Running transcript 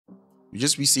We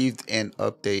just received an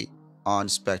update on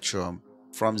Spectrum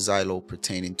from Xylo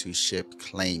pertaining to ship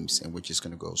claims, and we're just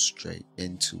going to go straight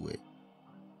into it.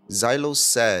 Xylo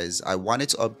says, I wanted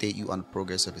to update you on the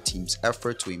progress of the team's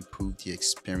effort to improve the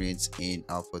experience in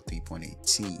Alpha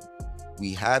 3.18.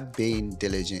 We have been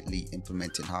diligently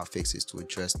implementing hotfixes to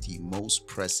address the most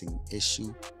pressing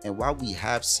issue, and while we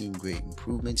have seen great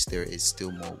improvements, there is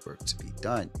still more work to be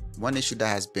done. One issue that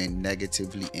has been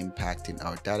negatively impacting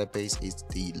our database is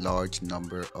the large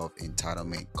number of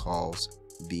entitlement calls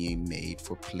being made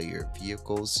for player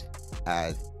vehicles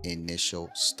at initial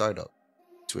startup.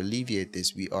 To alleviate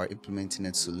this, we are implementing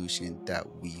a solution that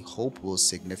we hope will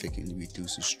significantly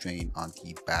reduce the strain on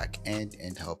the back end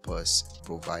and help us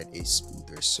provide a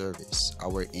smoother service.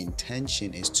 Our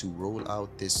intention is to roll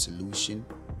out this solution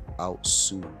out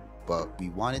soon, but we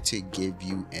wanted to give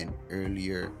you an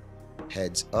earlier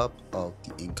heads up of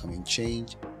the incoming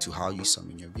change to how you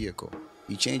summon your vehicle.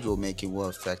 The change will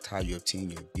affect how you obtain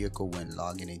your vehicle when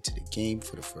logging into the game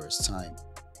for the first time.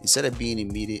 Instead of being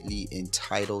immediately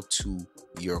entitled to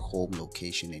your home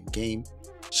location in game,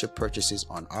 ship purchases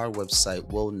on our website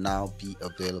will now be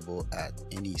available at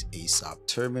any ASOP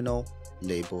terminal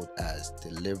labeled as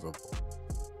deliverable.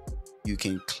 You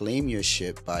can claim your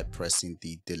ship by pressing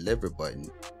the deliver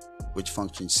button, which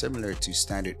functions similar to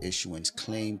standard issuance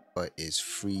claim but is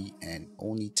free and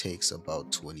only takes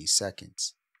about 20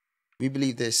 seconds. We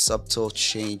believe this subtle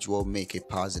change will make a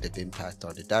positive impact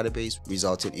on the database,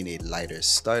 resulting in a lighter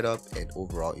startup and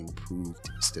overall improved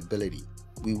stability.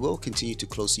 We will continue to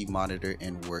closely monitor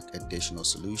and work additional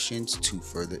solutions to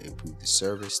further improve the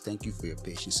service. Thank you for your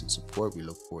patience and support. We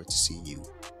look forward to seeing you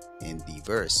in the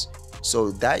verse.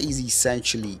 So that is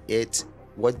essentially it.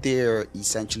 What they're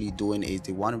essentially doing is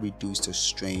they want to reduce the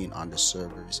strain on the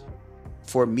servers.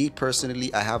 For me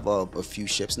personally, I have a few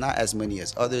ships, not as many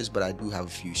as others, but I do have a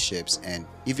few ships, and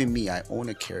even me, I own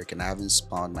a Carrack and I haven't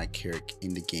spawned my Carrack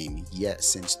in the game yet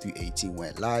since 3.18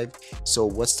 went live. So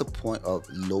what's the point of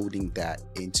loading that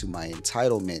into my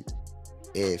entitlement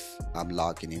if I'm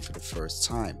logging in for the first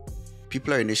time?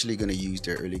 People are initially going to use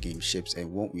their early game ships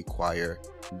and won't require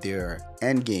their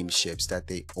end game ships that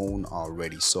they own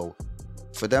already. So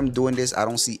for them doing this, I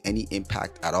don't see any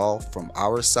impact at all from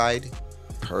our side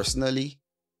personally.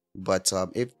 But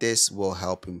if this will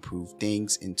help improve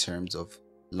things in terms of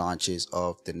launches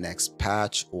of the next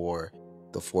patch or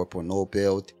the 4.0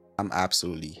 build, I'm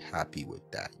absolutely happy with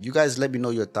that. You guys let me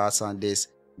know your thoughts on this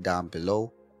down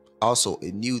below. Also,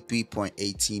 a new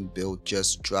 3.18 build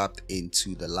just dropped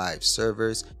into the live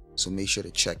servers, so make sure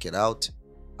to check it out.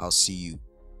 I'll see you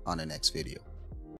on the next video.